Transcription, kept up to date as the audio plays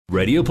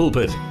Radio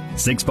Pulpit,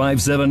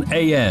 657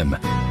 AM.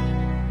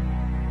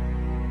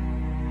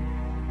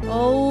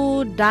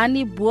 Oh,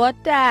 Dani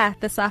Buota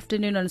this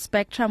afternoon on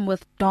Spectrum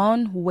with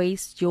Don't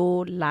Waste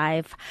Your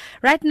Life.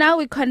 Right now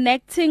we're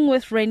connecting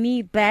with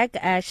Renee Beck.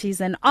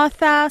 She's an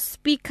author,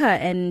 speaker,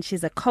 and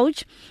she's a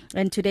coach.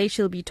 And today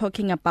she'll be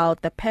talking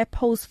about the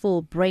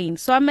purposeful brain.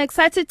 So I'm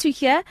excited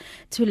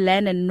to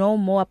learn and know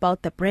more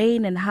about the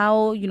brain and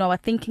how, our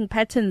thinking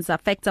patterns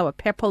affect our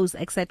purpose,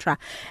 etc.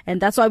 And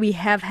that's why we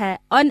have her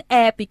on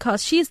air,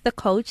 because she's the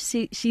coach.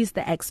 She's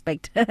the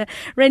expert.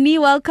 Renee,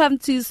 welcome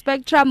to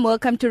Spectrum.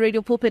 Welcome to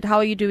Radio Pulpit. How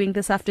are you doing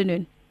this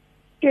afternoon?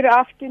 Good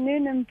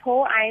afternoon,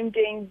 Mpho. I am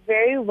doing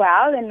very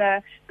well,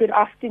 and good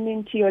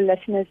afternoon to your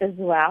listeners as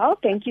well.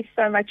 Thank you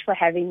so much for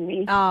having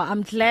me. Oh,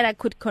 I'm glad I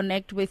could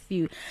connect with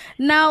you.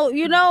 Now,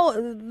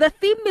 the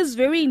theme is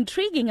very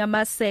intriguing, I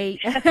must say.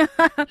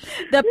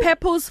 The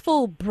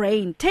purposeful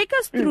brain. Take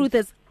us through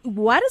this.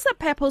 What is a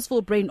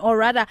purposeful brain? Or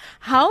rather,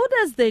 how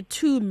does the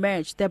two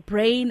merge, the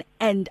brain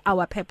and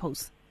our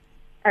purpose?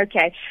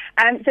 Okay,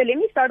 so let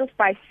me start off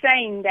by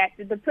saying that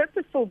the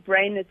Purposeful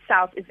Brain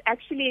itself is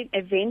actually an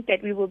event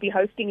that we will be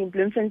hosting in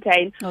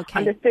Bloemfontein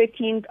on the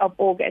 13th of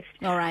August.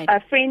 All right. A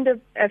friend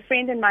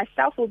and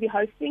myself will be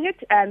hosting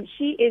it.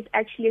 She is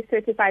actually a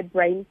certified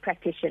brain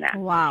practitioner.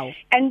 Wow.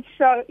 And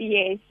so,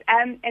 yes,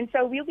 and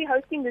so we'll be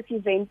hosting this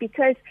event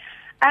because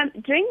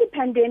during the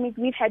pandemic,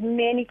 we've had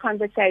many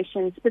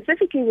conversations,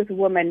 specifically with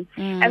women,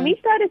 and we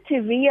started to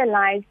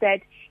realize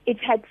that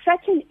it's had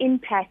such an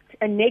impact,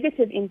 a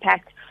negative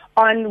impact,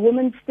 on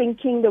women's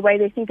thinking, the way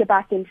they think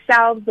about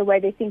themselves, the way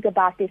they think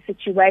about their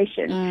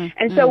situation.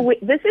 And so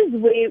this is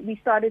where we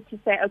started to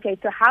say, okay,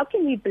 so how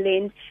can we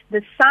blend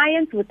the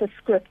science with the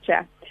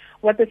scripture?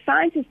 What the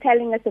science is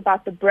telling us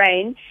about the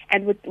brain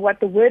and with what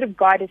the Word of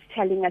God is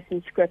telling us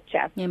in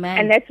scripture. Amen.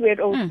 And that's where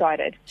it all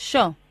started.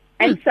 Sure.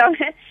 And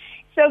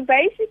so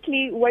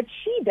basically what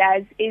she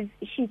does is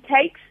she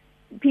takes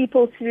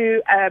people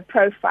through a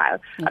profile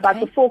about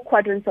the 4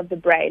 quadrants of the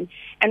brain.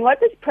 And what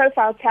this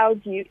profile tells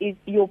you is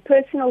your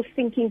personal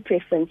thinking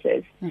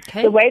preferences.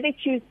 The way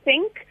that you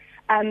think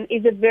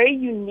is very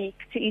unique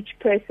to each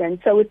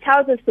person. So it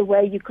tells us the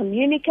way you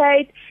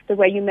communicate, the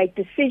way you make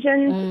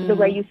decisions, the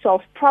way you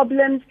solve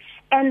problems,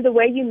 and the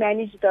way you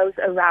manage those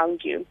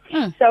around you.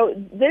 So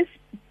this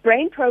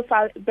brain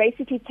profile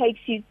basically takes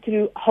you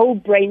through whole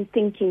brain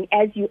thinking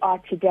as you are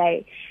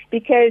today,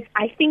 because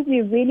I think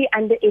we really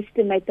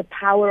underestimate the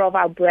power of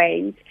our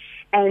brains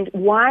and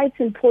why it's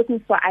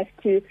important for us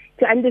to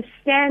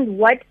understand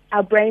what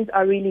our brains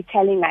are really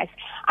telling us.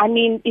 I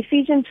mean,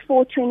 Ephesians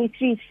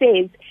 4:23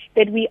 says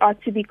that we are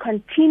to be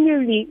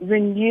continually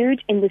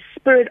renewed in the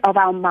spirit of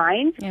our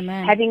minds,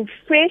 having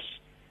fresh,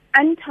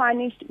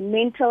 untarnished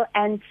mental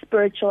and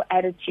spiritual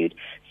attitude.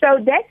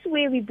 So that's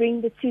where we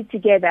bring the two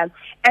together.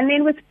 And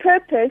then with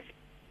purpose,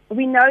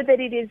 we know that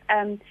it is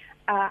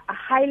a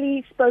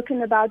highly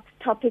spoken about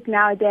topic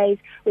nowadays,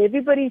 where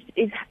everybody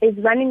is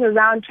running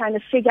around trying to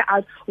figure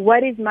out,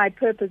 what is my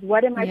purpose?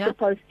 What am I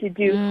supposed to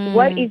do?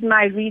 What is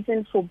my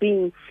reason for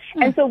being?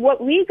 And so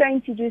what we're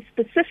going to do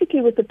specifically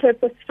with the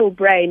Purposeful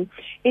Brain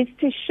is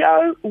to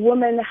show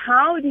women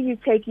how do you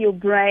take your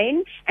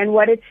brain and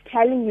what it's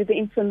telling you, the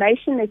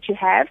information that you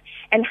have,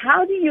 and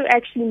how do you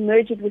actually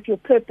merge it with your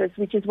purpose,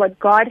 which is what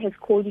God has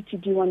called you to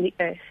do on the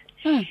earth.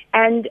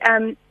 And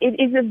it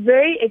is a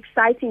very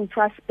exciting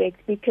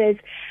prospect, because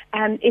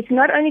it's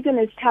not only going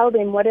to tell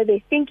them what are their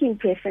thinking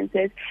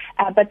preferences,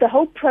 but the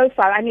whole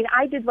profile. I mean,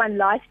 I did one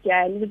last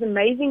year, and it was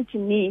amazing to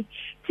me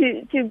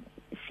to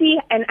see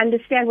and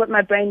understand what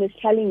my brain is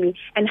telling me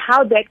and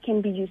how that can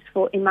be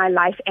useful in my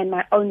life and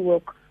my own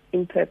work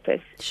in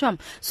purpose. Sure.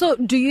 So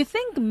do you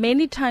think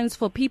many times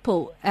for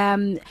people,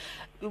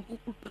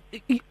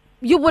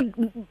 you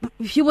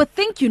would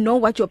think you know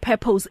what your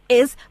purpose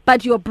is,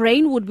 but your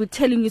brain would be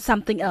telling you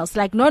something else,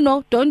 like,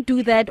 no, don't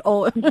do that,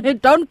 or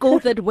don't go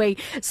that way.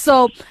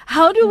 So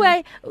how do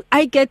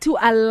I get to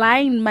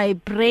align my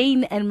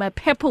brain and my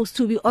purpose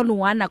to be on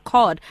one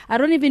accord? I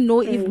don't even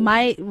know if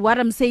what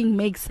I'm saying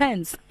makes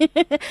sense,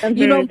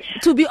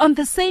 to be on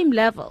the same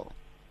level.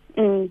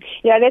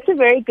 Yeah, that's a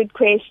very good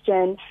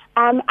question.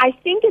 I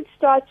think it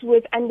starts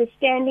with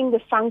understanding the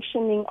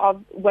functioning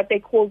of what they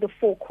call the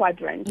 4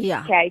 quadrants.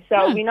 Yeah. Okay,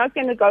 so we're not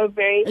going to go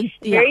very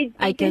deep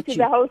into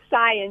the whole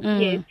science,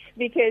 yes,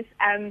 because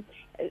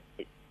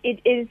it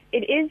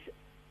is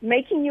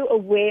making you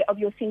aware of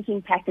your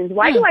thinking patterns.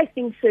 Why do I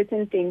think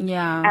certain things?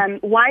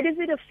 Why does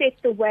it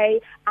affect the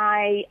way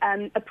I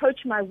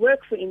approach my work,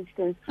 for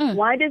instance?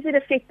 Why does it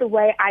affect the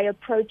way I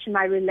approach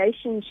my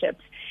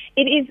relationships?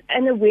 It is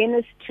an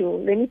awareness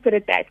tool, let me put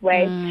it that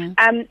way.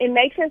 It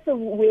makes us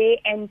aware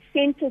and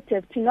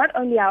sensitive to not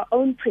only our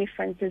own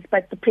preferences,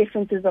 but the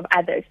preferences of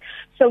others.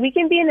 So we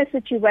can be in a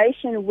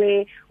situation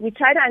where we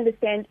try to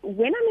understand,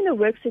 when I'm in a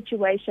work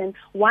situation,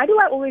 why do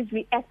I always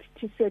react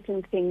to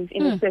certain things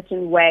in a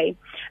certain way?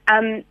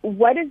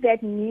 What does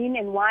that mean,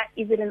 and why?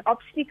 Is it an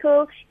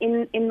obstacle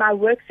in my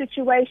work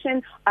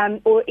situation,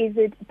 or is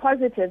it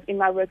positive in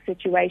my work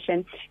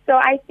situation? So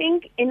I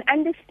think in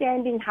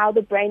understanding how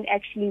the brain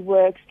actually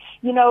works,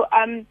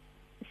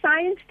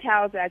 science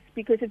tells us,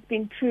 because it's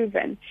been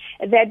proven,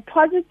 that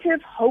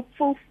positive,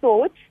 hopeful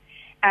thoughts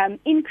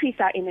increase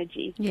our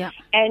energy,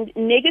 and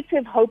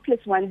negative,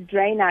 hopeless ones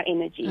drain our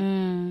energy.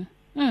 And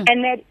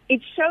that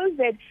it shows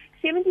that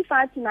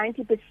 75 to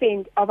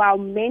 90% of our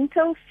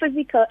mental,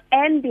 physical,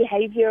 and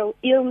behavioral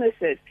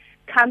illnesses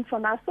come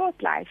from our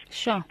thought life.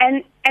 Sure.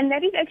 And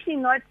that is actually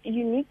not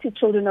unique to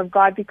children of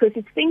God, because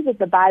it's things that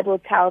the Bible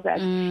tells us.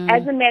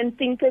 As a man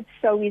thinketh,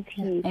 so is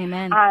he.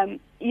 Amen.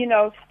 You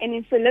know, and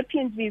in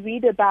Philippians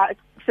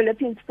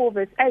 4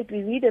 verse 8,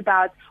 we read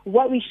about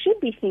what we should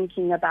be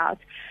thinking about.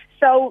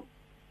 So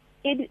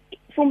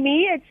for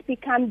me, it's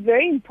become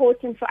very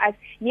important for us,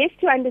 yes,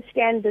 to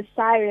understand the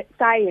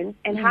science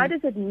and how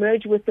does it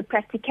merge with the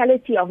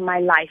practicality of my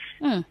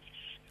life.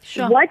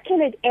 Sure. What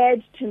can it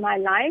add to my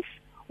life?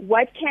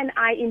 What can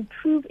I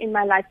improve in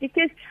my life?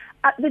 Because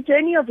the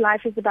journey of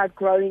life is about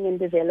growing and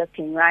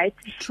developing, right?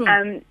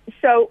 True.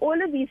 So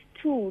all of these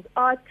tools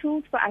are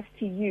tools for us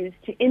to use,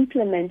 to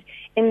implement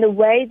in the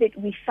way that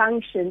we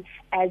function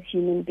as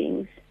human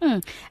beings.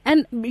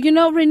 And, you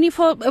know, Renee,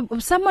 for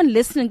someone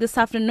listening this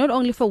afternoon, not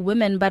only for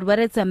women, but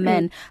whether it's a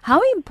man,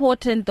 how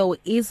important, though,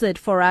 is it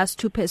for us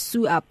to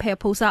pursue our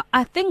purpose?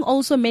 I think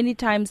also many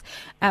times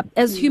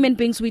as human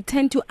beings, we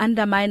tend to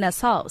undermine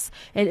ourselves,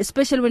 and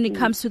especially when it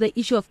comes to the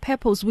issue of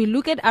purpose. We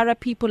look at other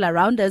people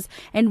around us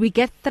and we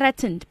get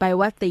threatened by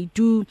what they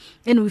do,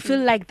 and we feel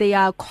like they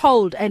are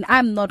called and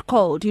I'm not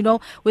called. You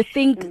know, we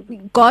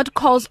think God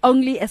calls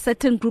only a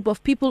certain group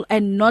of people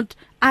and not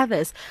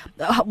others.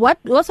 What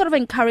sort of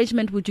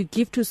encouragement would you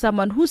give to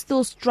someone who's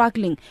still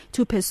struggling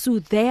to pursue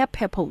their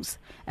purpose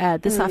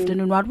this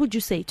afternoon? What would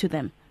you say to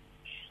them?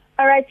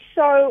 All right.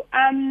 So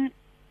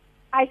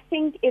I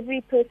think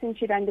every person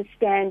should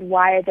understand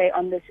why are they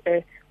on this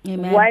earth.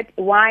 Amen.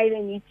 Why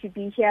they need to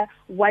be here.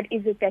 What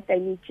is it that they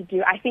need to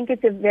do? I think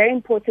it's a very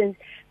important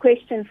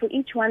question for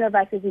each one of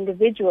us as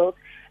individuals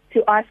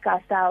to ask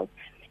ourselves.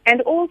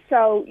 And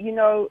also, you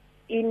know,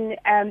 in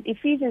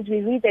Ephesians,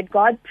 we read that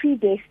God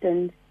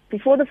predestined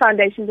before the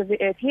foundations of the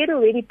earth. He had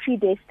already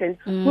predestined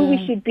who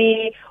we should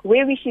be,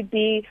 where we should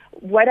be,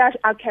 what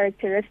our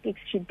characteristics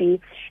should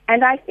be.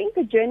 And I think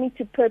the journey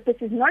to purpose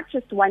is not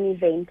just one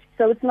event.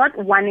 So it's not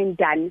one and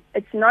done.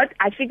 It's not,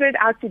 I figured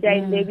it out today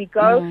and there we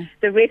go.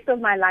 The rest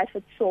of my life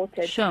it's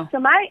sorted. Sure. So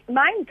my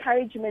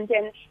encouragement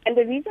and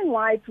the reason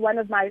why it's one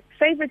of my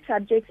favorite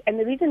subjects and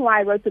the reason why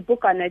I wrote the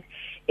book on it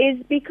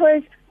is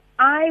because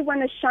I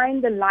want to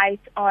shine the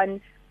light on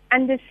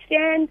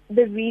understand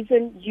the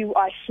reason you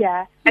are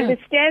here.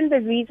 Understand the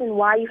reason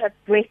why you have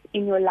breath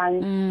in your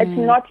lungs. It's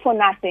not for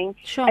nothing.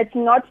 Sure. It's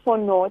not for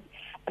naught.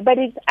 But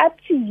it's up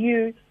to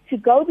you to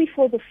go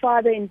before the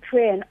Father in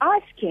prayer and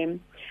ask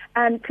Him.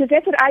 Because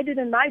that's what I did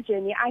in my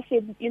journey. I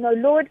said, you know,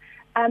 Lord,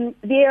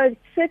 there are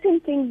certain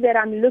things that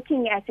I'm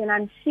looking at and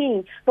I'm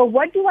seeing, but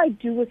what do I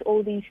do with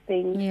all these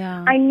things?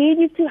 Yeah. I need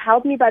you to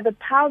help me by the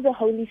power of the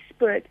Holy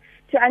Spirit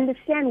to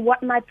understand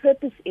what my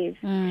purpose is.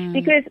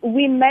 Because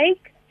we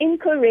make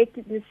incorrect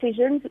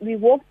decisions. We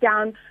walk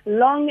down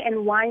long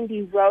and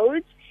windy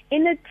roads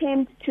in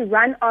attempt to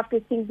run after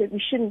things that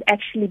we shouldn't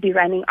actually be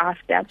running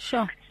after.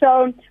 Sure.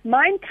 So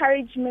my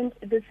encouragement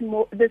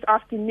this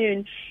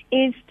afternoon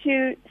is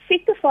to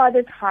seek the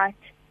Father's heart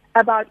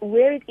about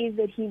where it is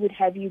that He would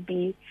have you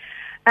be.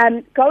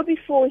 Go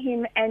before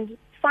Him and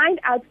find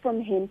out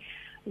from Him,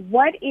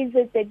 what is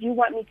it that you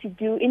want me to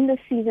do in this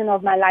season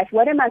of my life?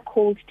 What am I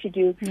called to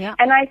do? Yeah.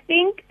 And I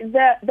think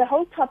the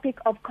whole topic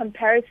of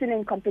comparison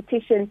and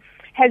competition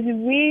has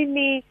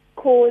really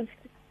caused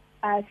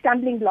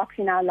stumbling blocks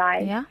in our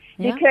lives. Yeah.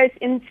 Because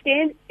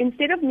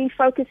instead of me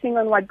focusing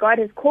on what God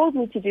has called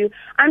me to do,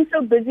 I'm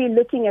so busy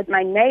looking at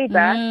my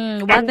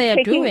neighbor. What they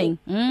are doing.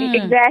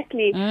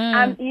 Exactly.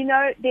 You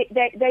know,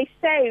 they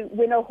say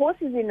when a horse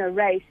is in a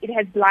race, it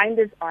has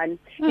blinders on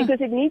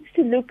because it needs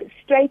to look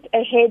straight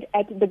ahead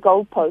at the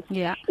goalpost.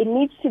 Yeah. It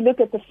needs to look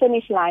at the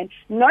finish line,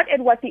 not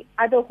at what the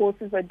other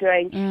horses are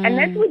doing. And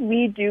that's what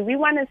we do. We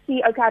want to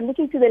see, okay, I'm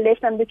looking to the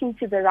left, I'm looking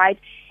to the right.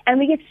 And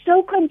we get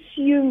so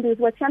consumed with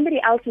what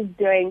somebody else is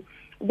doing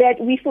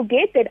that we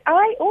forget that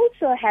I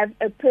also have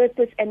a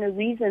purpose and a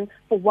reason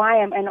for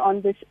why I'm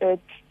on this earth.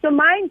 So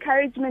my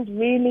encouragement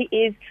really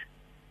is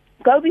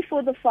go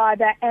before the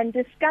Father and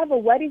discover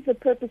what is the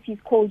purpose He's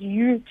called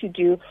you to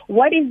do.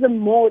 What is the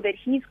more that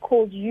He's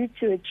called you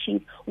to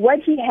achieve?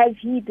 What has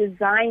He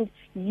designed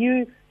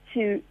you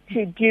to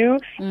do,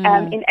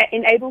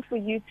 enable for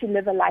you to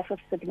live a life of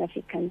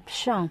significance.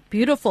 Sure.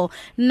 Beautiful.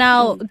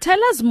 Now,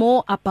 tell us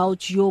more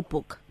about your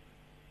book.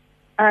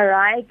 All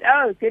right.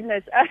 Oh,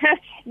 goodness.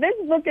 This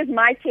book is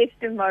my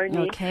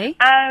testimony. Okay.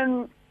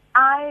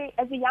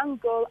 As a young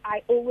girl,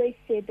 I always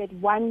said that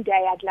one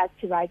day I'd like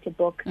to write a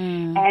book.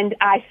 And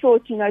I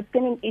thought, you know,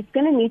 it's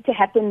gonna need to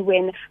happen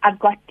when I've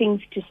got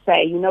things to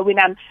say. You know, when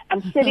I'm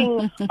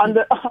sitting on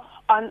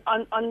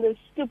the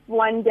stoop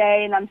one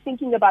day and I'm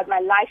thinking about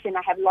my life and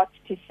I have lots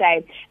to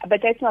say.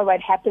 But that's not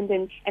what happened,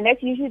 and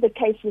that's usually the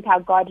case with how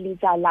God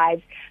leads our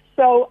lives.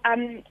 So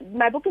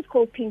my book is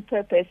called Pink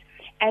Purpose,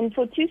 and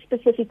for two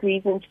specific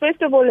reasons.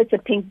 First of all, it's a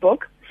pink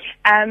book.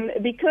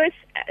 because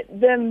of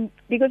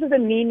the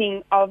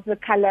meaning of the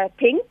color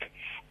pink,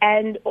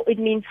 and it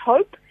means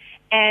hope,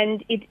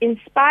 and it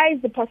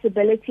inspires the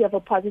possibility of a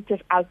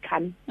positive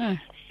outcome.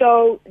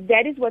 So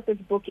that is what this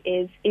book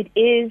is. It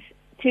is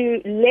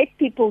to let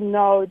people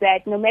know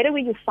that no matter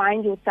where you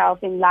find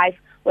yourself in life,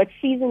 what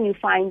season you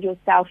find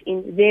yourself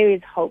in, there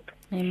is hope.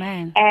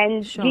 Amen.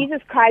 And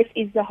Jesus Christ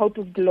is the hope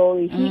of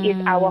glory. He is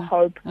our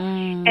hope.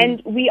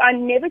 And we are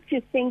never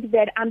to think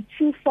that I'm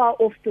too far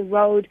off the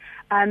road.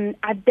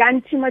 I've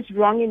done too much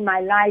wrong in my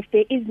life.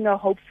 There is no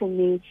hope for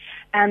me.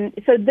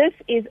 So this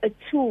is a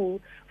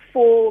tool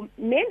for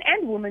men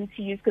and women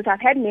to use, because I've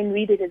had men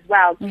read it as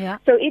well. Yeah.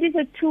 So it is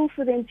a tool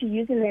for them to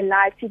use in their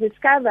life to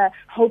discover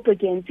hope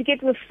again, to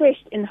get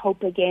refreshed in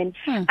hope again.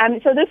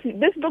 So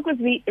this book was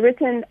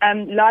written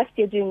last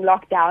year during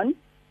lockdown.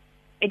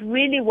 It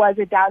really was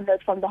a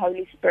download from the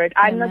Holy Spirit.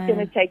 I'm not going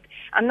to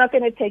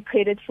take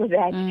credit for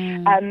that.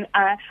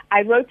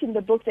 I wrote in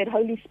the book that,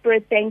 Holy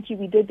Spirit, thank you,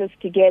 we did this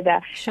together.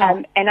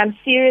 Sure. And I'm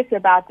serious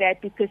about that,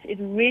 because it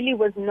really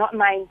was not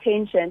my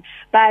intention.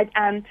 But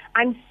I'm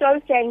so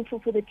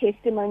thankful for the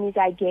testimonies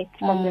I get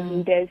from the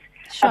readers.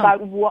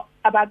 Sure.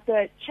 About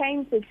the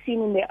change they've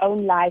seen in their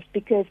own life,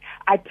 because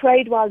I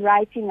prayed while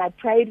writing, I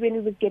prayed when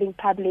it was getting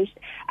published,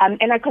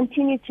 and I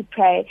continue to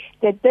pray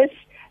that this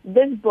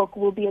book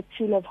will be a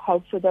tool of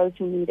hope for those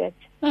who need it.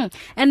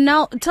 And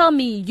now tell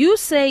me, you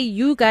say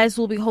you guys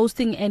will be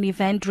hosting an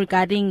event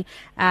regarding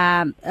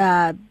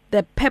the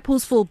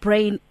Purposeful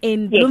Brain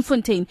in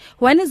Bloemfontein.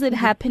 When is it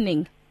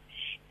happening?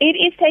 It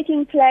is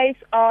taking place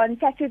on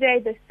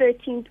Saturday, the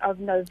 13th of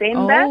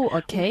November. Oh,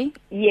 okay.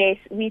 Yes,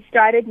 we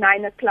start at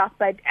 9 o'clock,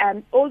 but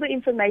all the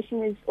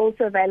information is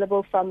also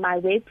available from my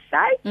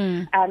website.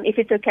 If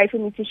it's okay for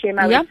me to share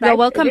my website. You're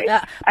welcome.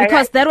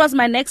 Because that was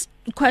my next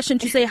question,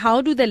 to say,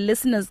 how do the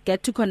listeners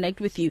get to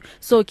connect with you?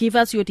 So give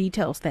us your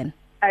details then.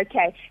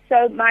 Okay,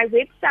 so my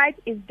website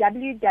is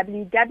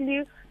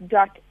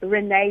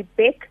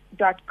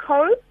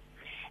www.reneebeck.co.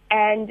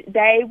 And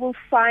they will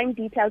find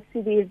details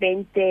to the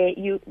event there.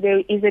 There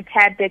is a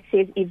tab that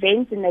says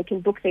events, and they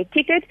can book their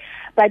ticket.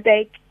 But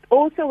they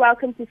also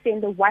welcome to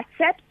send a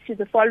WhatsApp to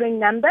the following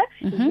number,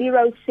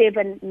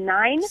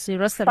 079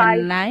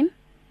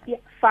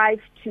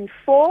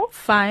 524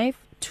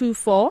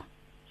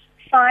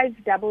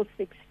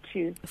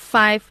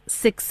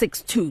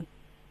 5662.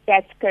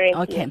 That's correct.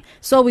 Okay. Yes.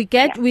 So we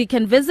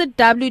can visit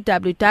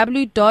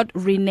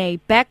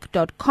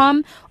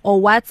www.reneebeck.com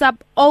or WhatsApp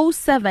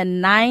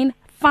 079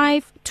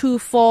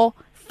 524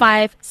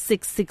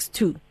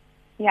 5662.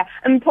 Yeah,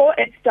 Mpho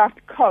it's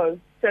 .co.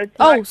 So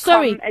it's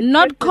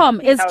not com.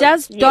 It's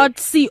just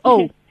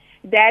 .co.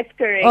 That's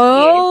correct.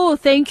 Oh,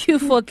 Thank you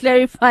for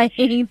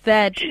clarifying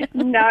that.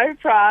 No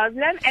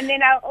problem. And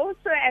then I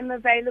also am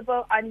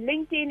available on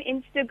LinkedIn,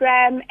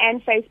 Instagram,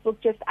 and Facebook,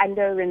 just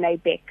under Renee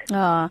Beck.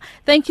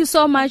 Thank you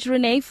so much,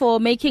 Renee, for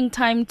making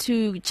time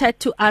to chat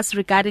to us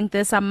regarding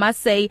this. I must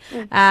say,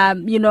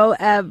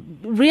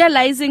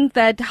 realizing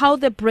that how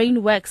the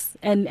brain works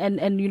and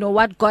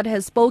what God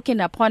has spoken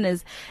upon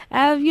us,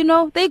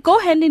 they go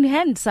hand in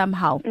hand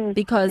somehow,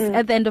 because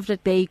at the end of the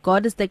day,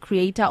 God is the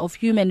creator of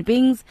human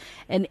beings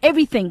and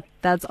everything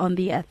that's on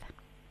the earth.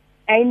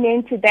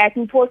 Amen to that.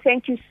 And Paul,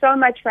 thank you so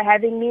much for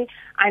having me.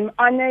 I'm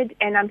honored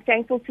and I'm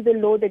thankful to the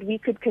Lord that we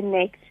could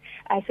connect.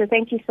 So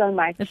thank you so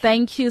much.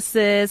 Thank you,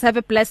 sis. Have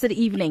a blessed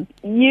evening.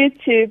 You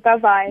too.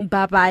 Bye-bye.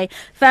 Bye-bye.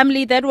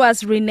 Family, that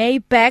was Renee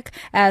Beck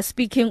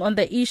speaking on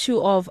the issue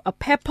of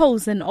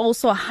purpose and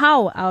also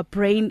how our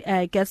brain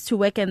gets to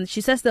work. And she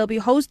says they'll be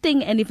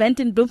hosting an event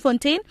in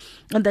Bloemfontein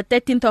on the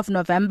 13th of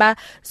November.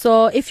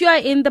 So if you are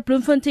in the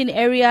Bloemfontein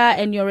area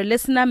and you're a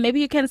listener, maybe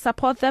you can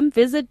support them.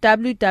 Visit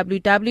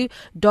www.renee.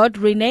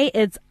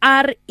 It's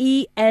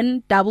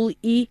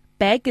RENEE.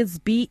 Beck is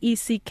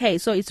BECK.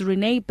 So it's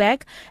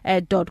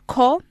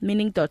reneebeck.co,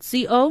 meaning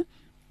 .co.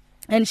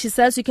 And she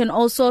says you can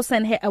also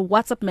send her a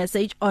WhatsApp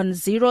message on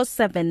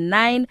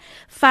 079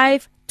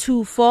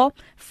 524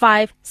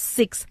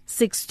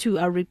 5662.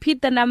 I'll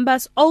repeat the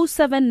numbers,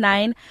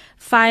 079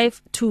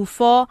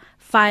 524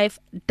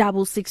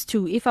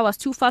 5662. If I was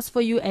too fast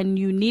for you and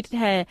you need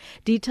her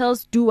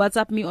details, do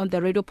WhatsApp me on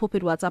the Radio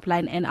Pulpit WhatsApp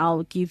line and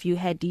I'll give you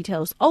her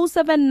details.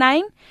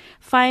 079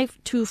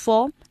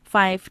 524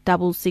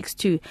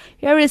 5662.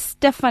 Here is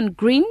Stefan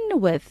Green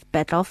with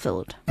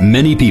Battlefield.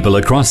 Many people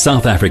across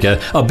South Africa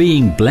are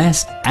being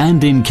blessed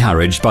and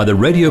encouraged by the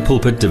Radio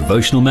Pulpit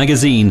devotional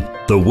magazine,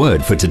 The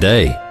Word for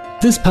Today.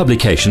 This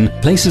publication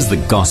places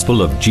the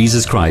gospel of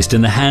Jesus Christ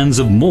in the hands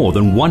of more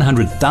than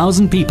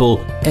 100,000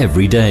 people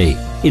every day,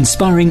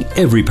 inspiring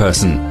every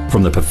person,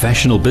 from the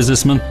professional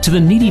businessman to the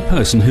needy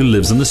person who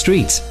lives on the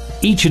streets.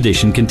 Each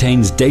edition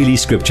contains daily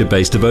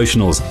scripture-based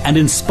devotionals and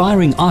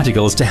inspiring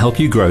articles to help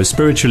you grow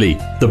spiritually.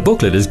 The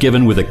booklet is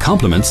given with the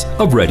compliments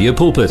of Radio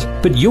Pulpit,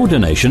 but your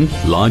donation,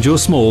 large or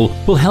small,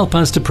 will help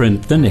us to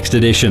print the next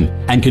edition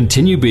and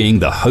continue being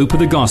the hope of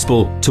the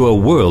gospel to a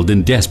world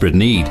in desperate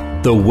need.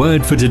 The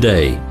Word for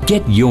Today.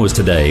 Get yours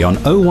today on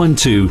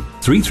 012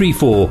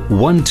 334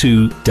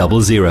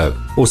 1200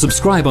 or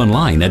subscribe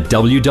online at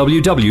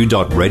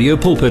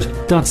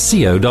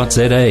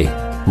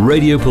www.radiopulpit.co.za.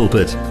 Radio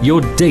Pulpit, your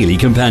daily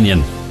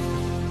companion.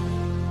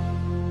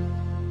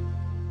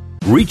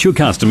 Reach your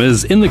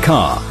customers in the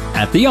car,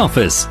 at the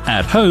office,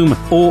 at home,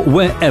 or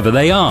wherever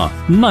they are,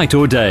 night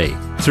or day.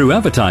 Through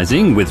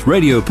advertising with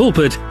Radio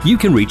Pulpit, you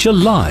can reach a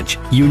large,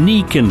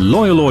 unique and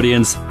loyal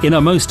audience in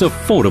a most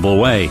affordable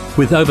way.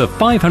 With over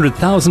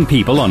 500,000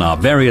 people on our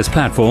various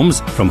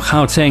platforms, from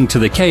Gauteng to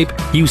the Cape,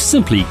 you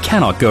simply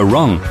cannot go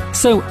wrong.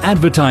 So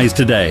advertise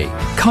today.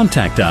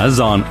 Contact us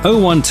on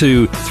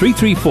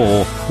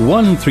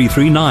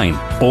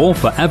 012-334-1339, or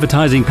for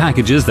advertising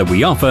packages that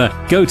we offer,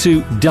 go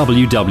to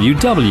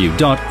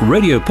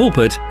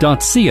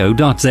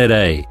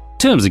www.radiopulpit.co.za.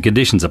 Terms and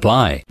conditions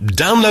apply.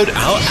 Download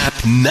our app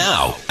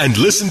now and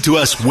listen to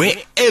us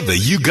wherever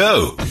you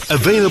go.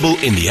 Available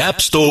in the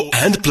App Store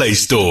and Play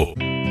Store.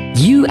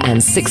 You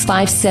and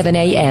 657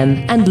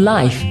 AM and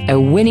life, a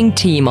winning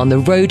team on the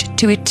road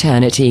to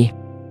eternity.